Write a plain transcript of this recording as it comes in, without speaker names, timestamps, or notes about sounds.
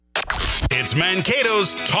It's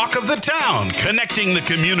Mankato's Talk of the Town, connecting the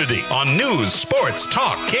community on News, Sports,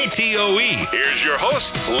 Talk, KTOE. Here's your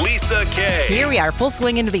host, Lisa Kay. Here we are, full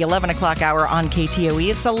swing into the 11 o'clock hour on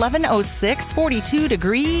KTOE. It's 11:06, 42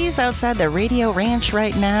 degrees outside the Radio Ranch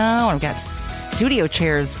right now. I've got studio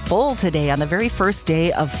chairs full today on the very first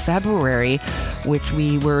day of February, which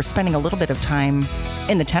we were spending a little bit of time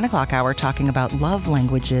in the 10 o'clock hour talking about love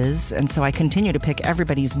languages. And so I continue to pick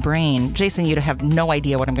everybody's brain. Jason, you'd have no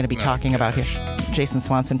idea what I'm going to be talking about here. Jason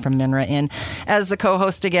Swanson from Minra in as the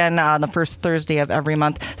co-host again on the first Thursday of every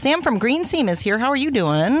month. Sam from Greenseam is here. How are you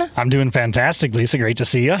doing? I'm doing fantastic, Lisa. Great to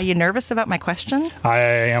see you. Are you nervous about my question? I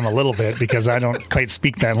am a little bit because I don't quite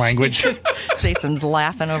speak that language. Jason's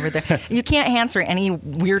laughing over there. You can't answer any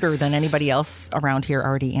weirder than anybody else around here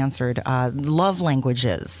already answered. Love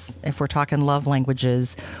languages. If we're talking love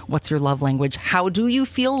languages, what's your love language? How do you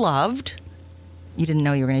feel loved? You didn't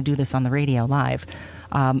know you were going to do this on the radio live.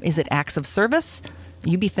 Is it acts of service?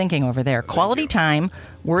 You be thinking over there. Quality time,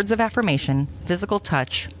 words of affirmation, physical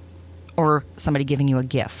touch, or somebody giving you a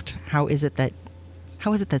gift. How is it that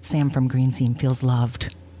Sam from Greenseam feels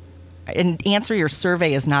loved? And answer your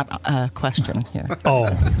survey is not a question here. Oh,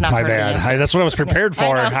 it's not my bad. That's what I was prepared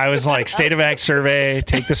for. I was like, state of act survey,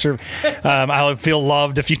 take the survey. I'll feel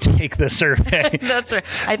loved if you take the survey. That's right.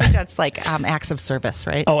 I think that's like acts of service,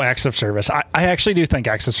 right? Oh, acts of service. I actually do think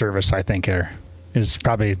acts of service, I think,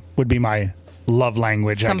 would be my love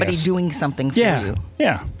language. Somebody doing something for you.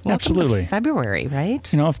 Yeah, Welcome absolutely. To February,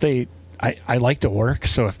 right? You know, I like to work,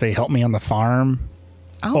 so if they help me on the farm,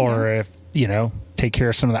 if, take care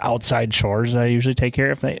of some of the outside chores that I usually take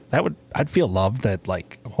care of, I'd feel loved that,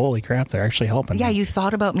 like, holy crap, they're actually helping me. Yeah, you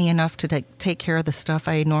thought about me enough to take care of the stuff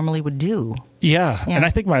I normally would do. Yeah. And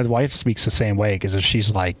I think my wife speaks the same way, because if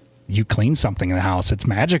she's like, you clean something in the house, it's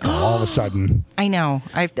magical all of a sudden. I know.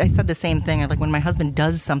 I said the same thing. Like when my husband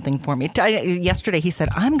does something for me. Yesterday he said,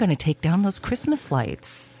 I'm going to take down those Christmas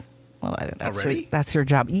lights. Well, that's your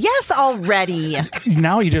job. Yes, already.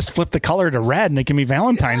 Now you just flip the color to red and it can be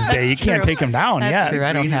Valentine's Day. You can't take them down yet. That's true.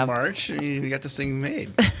 I don't have March. We got this thing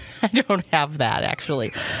made. I don't have that,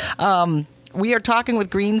 actually. We are talking with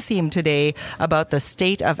Greenseam today about the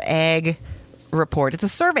State of Ag report. It's a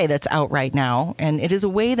survey that's out right now, and it is a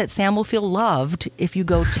way that Sam will feel loved if you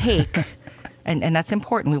go take, and that's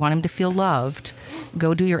important. We want him to feel loved.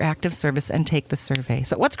 Go do your active service and take the survey.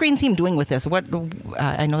 So what's Greenseam doing with this?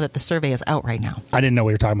 I know that the survey is out right now. I didn't know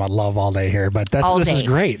we were talking about love all day here, but this is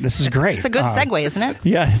great. This is great. It's a good segue, isn't it?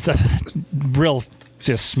 Yeah, it's a real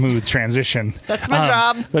just smooth transition. That's my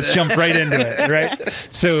job. Let's jump right into it, right?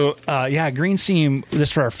 So, Greenseam,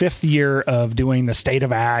 this is our 5th year of doing the State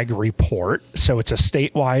of Ag report. So it's a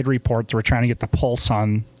statewide report that we're trying to get the pulse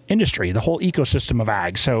on industry, the whole ecosystem of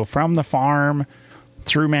ag. So from the farm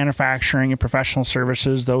through manufacturing and professional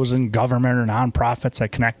services, those in government or nonprofits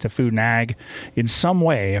that connect to food and ag. In some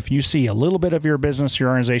way, if you see a little bit of your business, your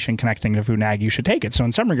organization connecting to food and ag, you should take it. So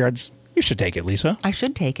in some regards, you should take it, Lisa. I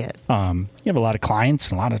should take it. You have a lot of clients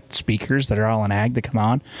and a lot of speakers that are all in ag that come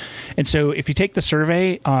on. And so if you take the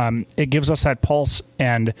survey, it gives us that pulse,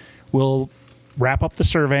 and we'll wrap up the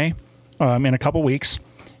survey in a couple weeks.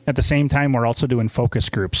 At the same time, we're also doing focus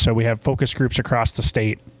groups. So we have focus groups across the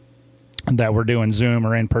state that we're doing Zoom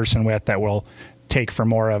or in person with that will take for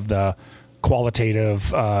more of the qualitative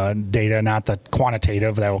data, not the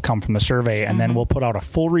quantitative that will come from the survey. And then we'll put out a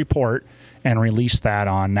full report and release that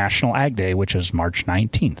on National Ag Day, which is March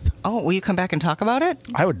 19th. Oh, will you come back and talk about it?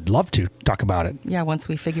 I would love to talk about it. Yeah, once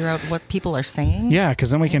we figure out what people are saying. Yeah, because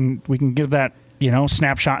then we can give that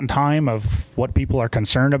snapshot in time of what people are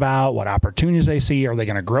concerned about, what opportunities they see. Are they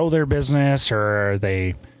going to grow their business, or are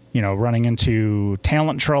they running into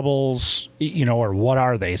talent troubles, or what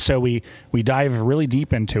are they? So we dive really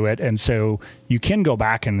deep into it. And so you can go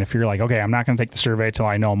back, and if you're like, okay, I'm not going to take the survey till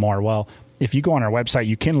I know more. Well, if you go on our website,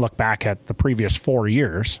 you can look back at the previous 4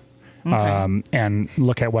 years and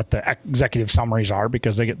look at what the executive summaries are,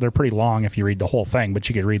 because they're pretty long if you read the whole thing, but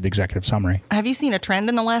you could read the executive summary. Have you seen a trend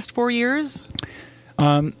in the last 4 years?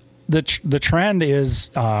 The trend is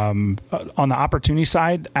on the opportunity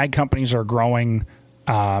side, ag companies are growing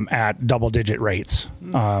at double-digit rates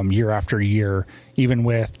year after year, even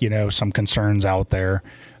with some concerns out there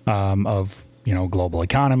of global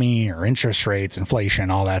economy or interest rates, inflation,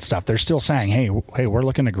 all that stuff. They're still saying, hey, we're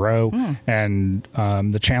looking to grow, and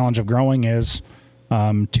the challenge of growing is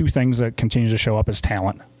 2 things that continue to show up as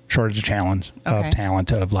talent. Shortage of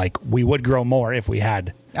talent of like, we would grow more if we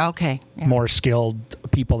had more skilled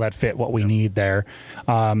people that fit what we need there,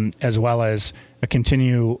 as well as a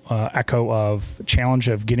echo of challenge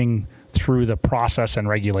of getting through the process and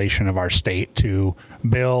regulation of our state to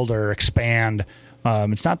build or expand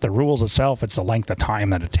It's not the rules itself; it's the length of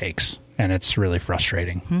time that it takes, and it's really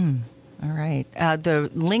frustrating. All right.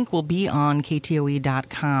 The link will be on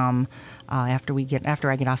ktoe.com after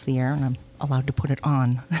I get off the air, and I'm allowed to put it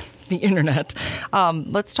on the internet.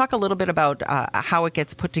 Let's talk a little bit about how it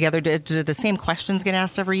gets put together. Do the same questions get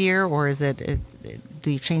asked every year, or is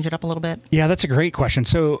do you change it up a little bit? Yeah, that's a great question.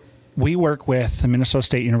 So we work with the Minnesota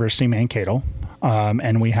State University Mankato,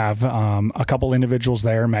 and we have a couple individuals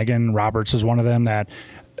there. Megan Roberts is one of them that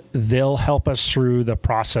they'll help us through the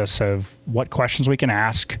process of what questions we can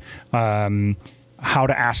ask, how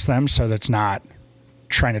to ask them so that's not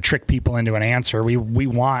trying to trick people into an answer. We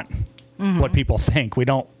want what people think. We're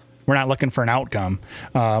not looking for an outcome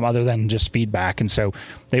other than just feedback. And so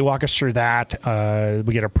they walk us through that.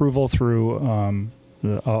 We get approval through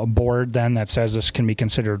a board then that says this can be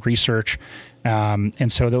considered research.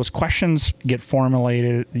 And so those questions get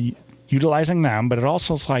formulated utilizing them, but it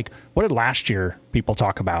also is like, what did last year people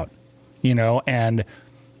talk about, and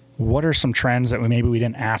what are some trends that maybe we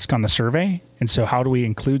didn't ask on the survey? And so how do we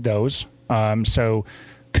include those? So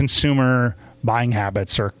consumer buying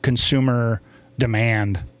habits or consumer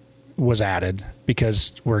demand was added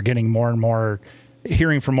because we're getting more and more,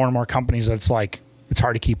 hearing from more and more companies that's like, it's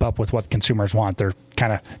hard to keep up with what consumers want. They're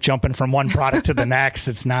kind of jumping from one product to the next.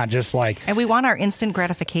 It's not just like... And we want our instant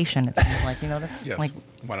gratification, it seems like. This, yes, like,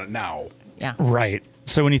 want it now. Yeah. Right.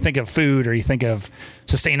 So when you think of food or you think of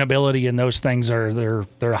sustainability, and those things they're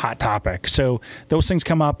a hot topic. So those things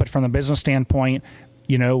come up, but from the business standpoint,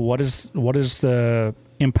 what is the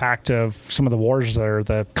impact of some of the wars or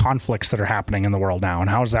the conflicts that are happening in the world now, and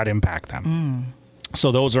how does that impact them?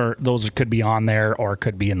 So those could be on there, or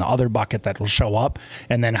could be in the other bucket that will show up.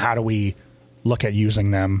 And then how do we look at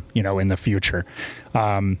using them, in the future?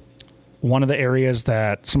 One of the areas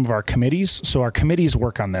that some of our committees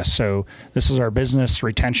work on this. So this is our business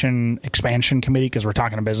retention expansion committee, because we're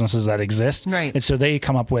talking to businesses that exist. Right. And so they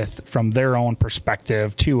come up with, from their own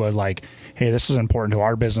perspective too, like, hey, this is important to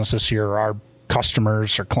our business this year, or our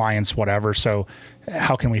customers or clients, whatever. So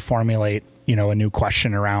how can we formulate, a new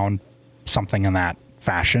question around something in that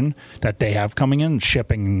fashion that they have coming in,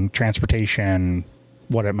 shipping, transportation,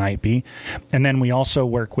 what it might be. And then we also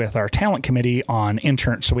work with our talent committee on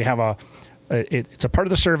interns. So we have it's a part of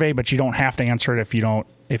the survey, but you don't have to answer it if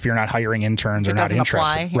you're not hiring interns or not interested.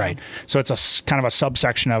 Apply, yeah. Right. So it's a kind of a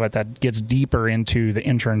subsection of it that gets deeper into the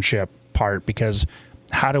internship part, because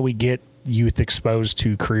how do we get youth exposed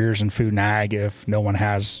to careers in food and ag if no one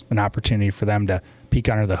has an opportunity for them to peek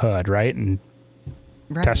under the hood, right? And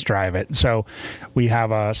test drive it. So we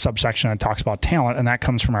have a subsection that talks about talent, and that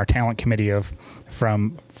comes from our talent committee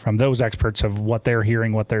from those experts of what they're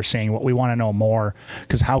hearing, what they're seeing, what we want to know more,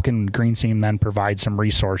 because how can Greenseam then provide some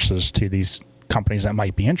resources to these companies that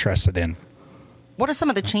might be interested in? What are some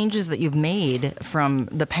of the changes that you've made from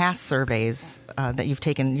the past surveys that you've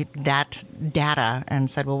taken that data and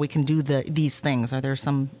said, well, we can do these things? Are there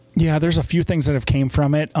some... Yeah, there's a few things that have came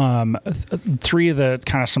from it. Three of the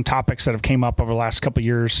kind of some topics that have came up over the last couple of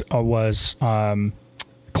years was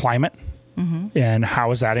climate, and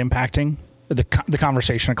how is that impacting the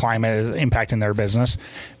conversation of climate is impacting their business.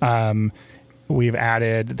 We've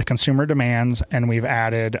added the consumer demands, and we've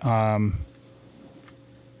added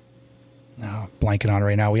blanking on it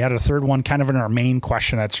right now. We added a third one kind of in our main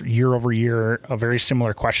question that's year over year, a very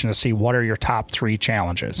similar question to see what are your top three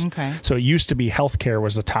challenges. Okay. So it used to be healthcare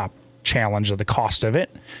was the top challenge of the cost of it.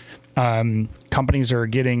 Companies are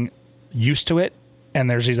getting used to it, and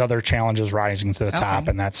there's these other challenges rising to the top,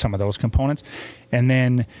 and that's some of those components. And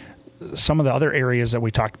then some of the other areas that we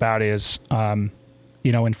talked about is,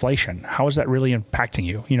 inflation. How is that really impacting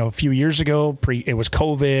you? A few years ago, it was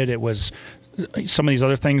COVID, it was some of these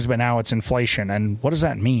other things, but now it's inflation. And what does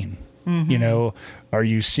that mean? Are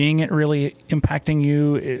you seeing it really impacting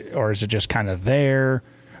you, or is it just kind of there?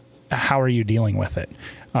 How are you dealing with it?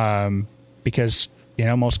 Because,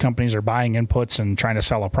 most companies are buying inputs and trying to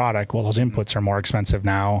sell a product. Well, those inputs are more expensive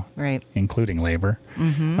now, right? Including labor.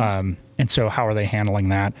 And so how are they handling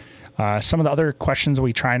that? Some of the other questions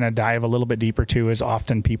we try to dive a little bit deeper to is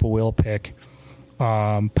often people will pick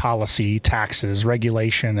policy, taxes,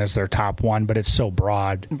 regulation as their top one, but it's so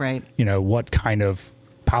broad. Right. What kind of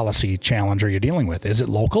policy challenge are you dealing with? Is it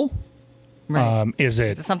local? Right. Is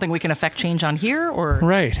it something we can affect change on here, or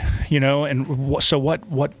right? And so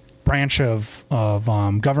what branch of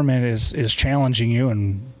government is challenging you,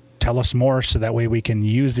 and tell us more so that way we can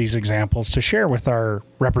use these examples to share with our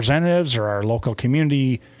representatives or our local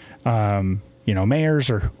community, mayors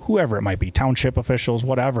or whoever it might be, township officials,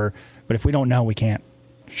 whatever. But if we don't know, we can't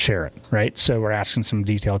share it, right? So we're asking some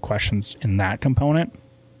detailed questions in that component.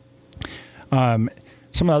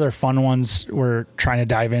 some of the other fun ones we're trying to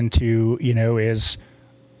dive into, is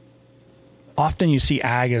often you see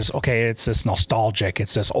ag as, okay, it's this nostalgic,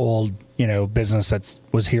 it's this old, business that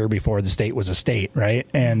was here before the state was a state, right?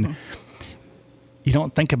 And you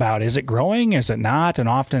don't think about, is it growing? Is it not? And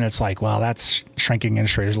often it's like, well, that's shrinking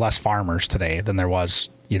industry. There's less farmers today than there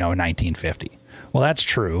was, in 1950. Well, that's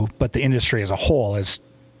true, but the industry as a whole has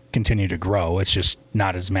continued to grow. It's just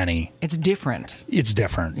not as many. It's different. It's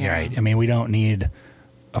different, right? I mean, we don't need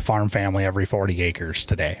a farm family every 40 acres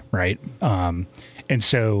today, right? And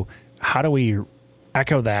so how do we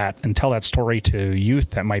echo that and tell that story to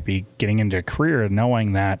youth that might be getting into a career,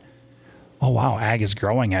 knowing that, oh, wow, ag is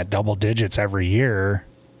growing at double digits every year,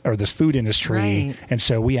 or this food industry. Right. And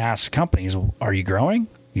so we ask companies, are you growing?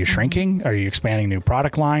 Are you shrinking? Are you expanding new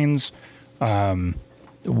product lines?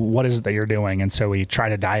 What is it that you're doing? And so we try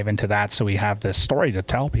to dive into that. So we have this story to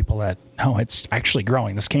tell people that, no, it's actually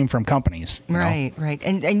growing. This came from companies. Right.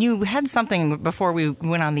 And you had something before we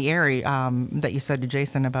went on the air that you said to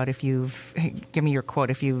Jason about give me your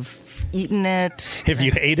quote, if you've eaten it. If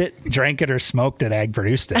you ate it, drank it, or smoked it, ag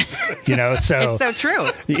produced it. So it's so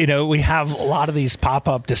true. We have a lot of these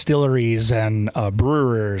pop-up distilleries and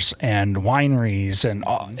brewers and wineries, and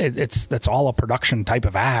that's all a production type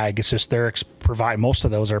of ag. It's just most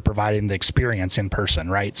of those are providing the experience in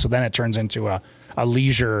person, right? So then it turns into a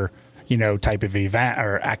leisure, type of event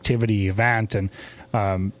or activity event. And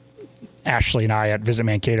Ashley and I at Visit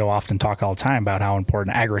Mankato often talk all the time about how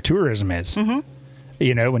important agritourism is.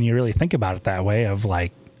 Mm-hmm. When you really think about it that way, of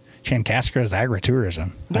like, Chankaska is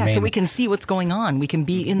agritourism. Yeah, so we can see what's going on. We can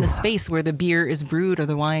be in the space where the beer is brewed or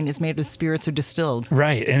the wine is made, or spirits are distilled.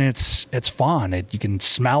 Right, and it's fun. You can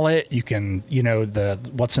smell it. You can,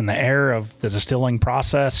 what's in the air of the distilling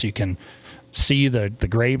process. You can see the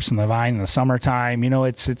grapes and the vine in the summertime.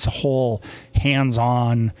 It's a whole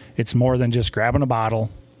hands-on. It's more than just grabbing a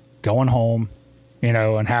bottle, going home,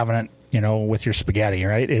 and having it, with your spaghetti,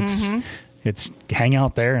 right? It's hang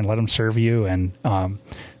out there and let them serve you. And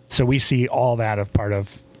so we see all that as part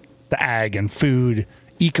of the ag and food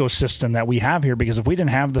ecosystem that we have here, because if we didn't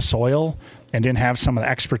have the soil and didn't have some of the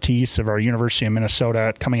expertise of our University of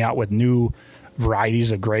Minnesota coming out with new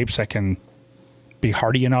varieties of grapes that can be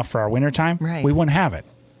hardy enough for our wintertime, we wouldn't have it.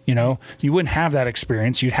 You wouldn't have that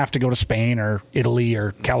experience. You'd have to go to Spain or Italy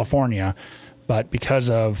or California. But because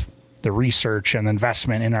of the research and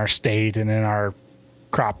investment in our state and in our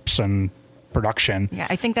crops and production. Yeah,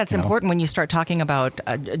 I think that's important when you start talking about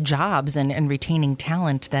jobs and retaining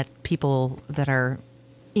talent, that people that are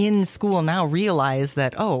in school now realize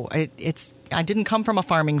that, I didn't come from a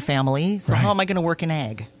farming family, so how am I going to work in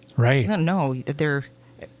ag? Right. No,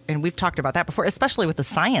 and we've talked about that before, especially with the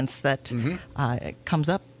science that comes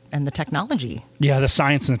up and the technology. Yeah, the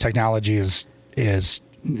science and the technology is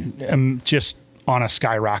just on a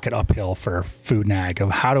skyrocket uphill for food and ag. Of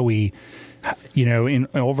how do we,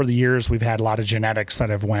 over the years, we've had a lot of genetics that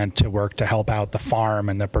have went to work to help out the farm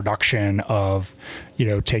and the production of,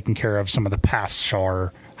 taking care of some of the pests,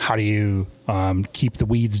 or how do you keep the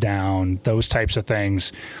weeds down, those types of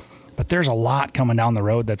things. But there's a lot coming down the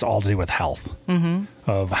road that's all to do with health,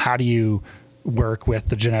 of how do you work with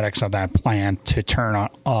the genetics of that plant to turn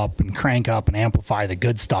up and crank up and amplify the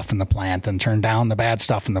good stuff in the plant and turn down the bad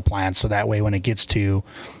stuff in the plant. So that way, when it gets to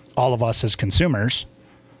all of us as consumers,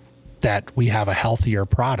 that we have a healthier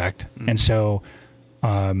product. And so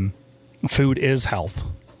food is health.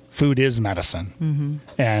 Food is medicine.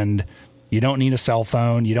 And you don't need a cell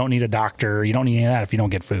phone. You don't need a doctor. You don't need any of that if you don't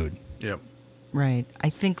get food. Yep. Right. I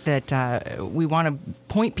think that we want to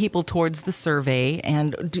point people towards the survey.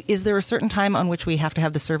 And is there a certain time on which we have to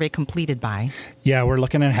have the survey completed by? Yeah, we're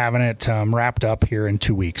looking at having it wrapped up here in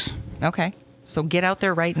 2 weeks. Okay. So get out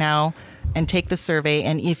there right now and take the survey.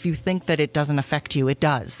 And if you think that it doesn't affect you, it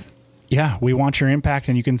does. Yeah, we want your impact,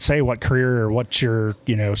 and you can say what career or what your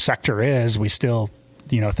sector is. We still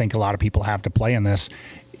think a lot of people have to play in this.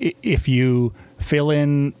 If you fill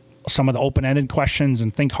in some of the open-ended questions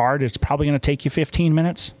and think hard, it's probably going to take you 15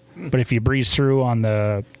 minutes. But if you breeze through on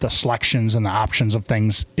the selections and the options of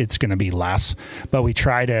things, it's going to be less. But we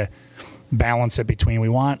try to balance it between, we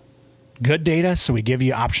want good data, so we give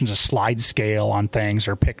you options to slide scale on things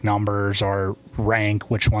or pick numbers or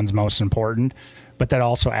rank which one's most important. But that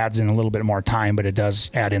also adds in a little bit more time, but it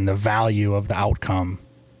does add in the value of the outcome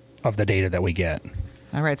of the data that we get.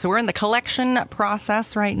 All right, so we're in the collection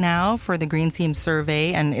process right now for the Greenseam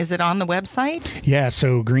survey, and is it on the website? Yeah,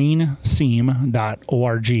 so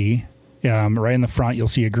greenseam.org. Right in the front, you'll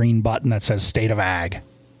see a green button that says State of Ag.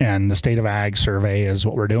 and the State of Ag survey is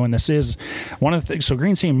what we're doing. This is one of the things. So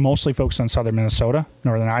Greenseam mostly focused on southern Minnesota,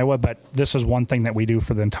 northern Iowa, but this is one thing that we do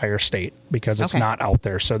for the entire state because it's not out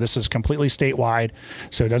there. So this is completely statewide.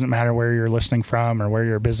 So it doesn't matter where you're listening from or where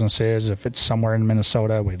your business is. If it's somewhere in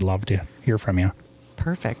Minnesota, we'd love to hear from you.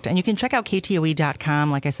 Perfect. And you can check out ktoe.com.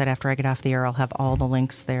 Like I said, after I get off the air, I'll have all the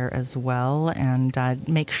links there as well. And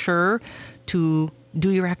make sure to do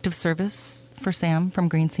your active service for Sam from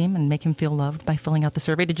Greenseam and make him feel loved by filling out the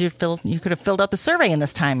survey. You could have filled out the survey in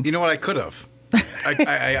this time. You know what? I could have.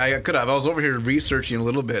 I could have. I was over here researching a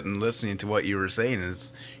little bit and listening to what you were saying.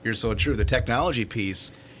 You're so true. The technology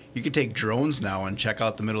piece, you can take drones now and check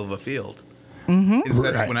out the middle of a field. Mm-hmm.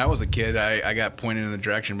 Instead of when I was a kid, I got pointed in the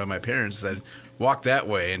direction by my parents and said, walk that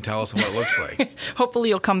way and tell us what it looks like. Hopefully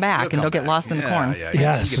you'll come back and don't get lost in the corn. Yeah,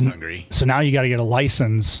 yes. Get hungry. So now you got to get a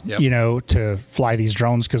license, to fly these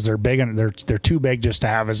drones because they're big and they're too big just to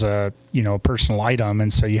have as a, personal item.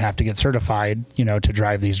 And so you have to get certified, to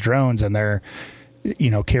drive these drones, and they're,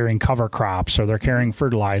 carrying cover crops or they're carrying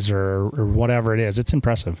fertilizer or whatever it is. It's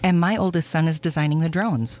impressive. And my oldest son is designing the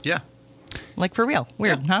drones. Yeah. Like for real.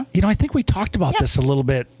 Weird, huh? I think we talked about this a little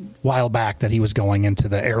bit while back that he was going into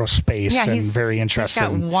the aerospace and very interested.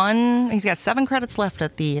 He's got 7 credits left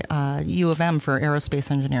at the U of M for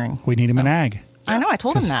aerospace engineering. We need him in ag. I know. I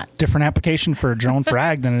told him that. Different application for a drone for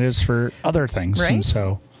ag than it is for other things. Right. And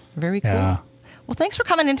so, very cool. Well, thanks for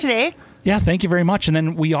coming in today. Yeah, thank you very much. And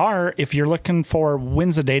then if you're looking for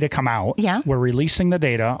when's the data come out, we're releasing the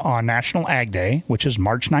data on National Ag Day, which is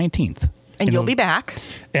March 19th. And you'll be back.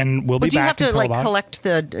 And we'll be back. But do you have to collect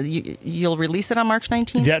you'll release it on March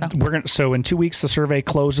 19th? Yeah, so in 2 weeks the survey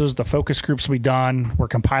closes, the focus groups will be done, we're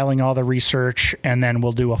compiling all the research, and then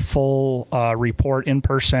we'll do a full report in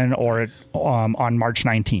person or on March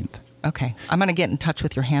 19th. Okay. I'm going to get in touch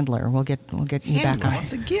with your handler. We'll get you back on.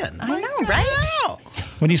 Once again. I know, right?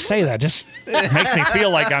 When you say that, just makes me feel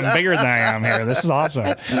like I'm bigger than I am here. This is awesome.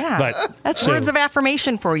 Yeah. But that's words of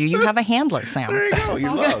affirmation for you. You have a handler, Sam. There you go.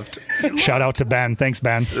 You're loved. Shout out to Ben. Thanks,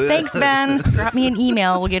 Ben. Thanks, Ben. Drop me an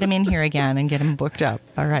email. We'll get him in here again and get him booked up.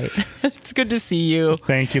 All right. It's good to see you.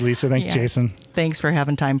 Thank you, Lisa. Thank you, Jason. Thanks for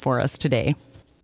having time for us today.